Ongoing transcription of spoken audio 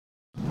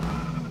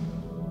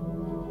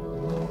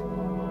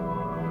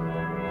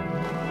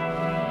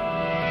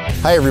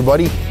Hi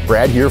everybody,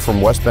 Brad here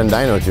from West Bend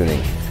Dyno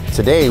Tuning.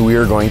 Today we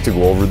are going to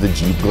go over the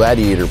Jeep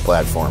Gladiator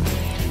platform.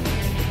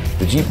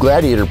 The Jeep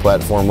Gladiator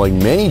platform, like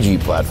many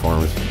Jeep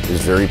platforms,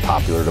 is very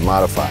popular to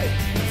modify.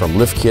 From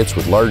lift kits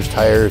with large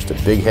tires to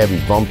big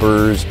heavy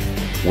bumpers,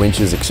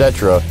 winches,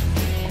 etc.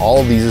 All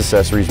of these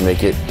accessories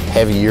make it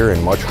heavier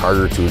and much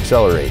harder to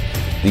accelerate.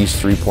 These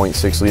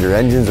 3.6 liter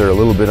engines are a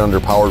little bit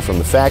underpowered from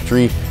the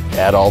factory.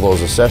 Add all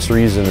those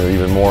accessories and they're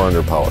even more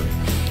underpowered.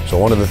 So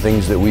one of the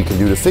things that we can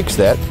do to fix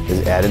that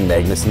is add a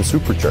Magnuson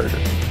Supercharger.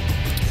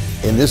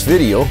 In this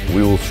video,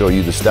 we will show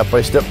you the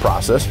step-by-step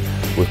process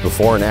with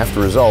before and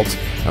after results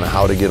on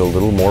how to get a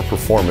little more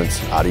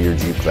performance out of your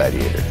Jeep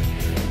Gladiator.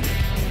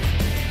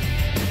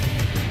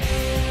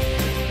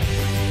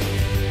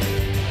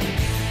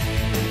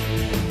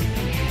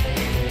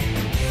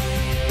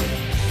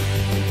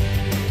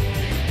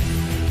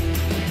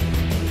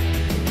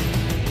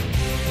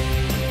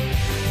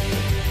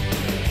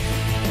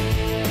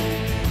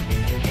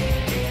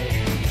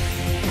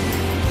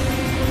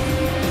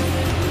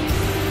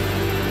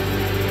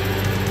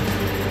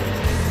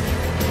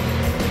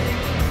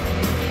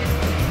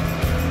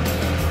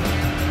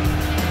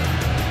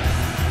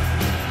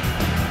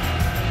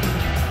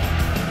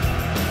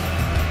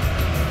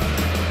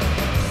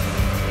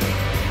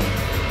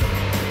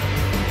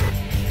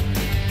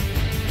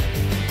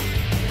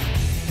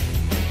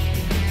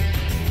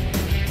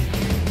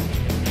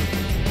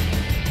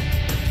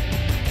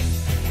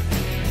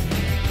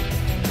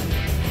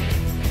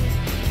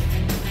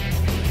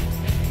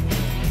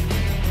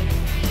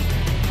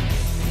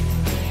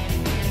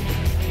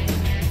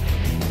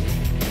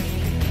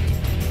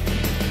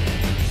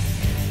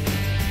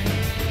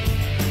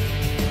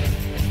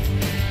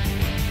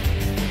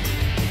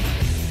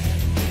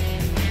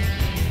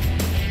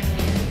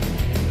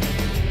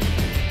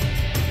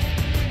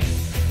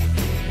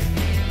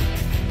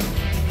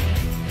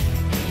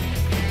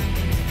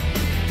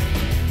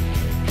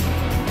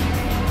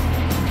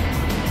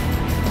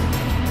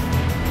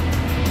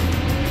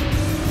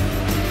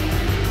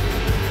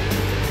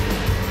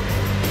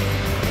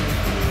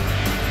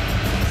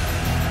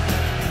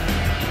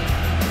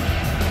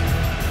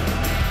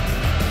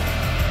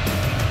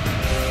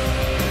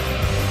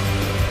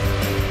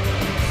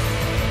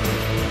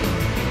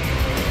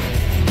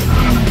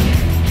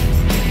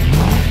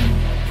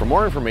 For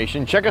more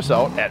information, check us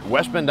out at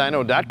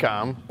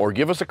westbenddyno.com or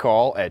give us a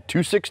call at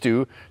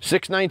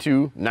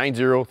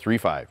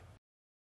 262-692-9035.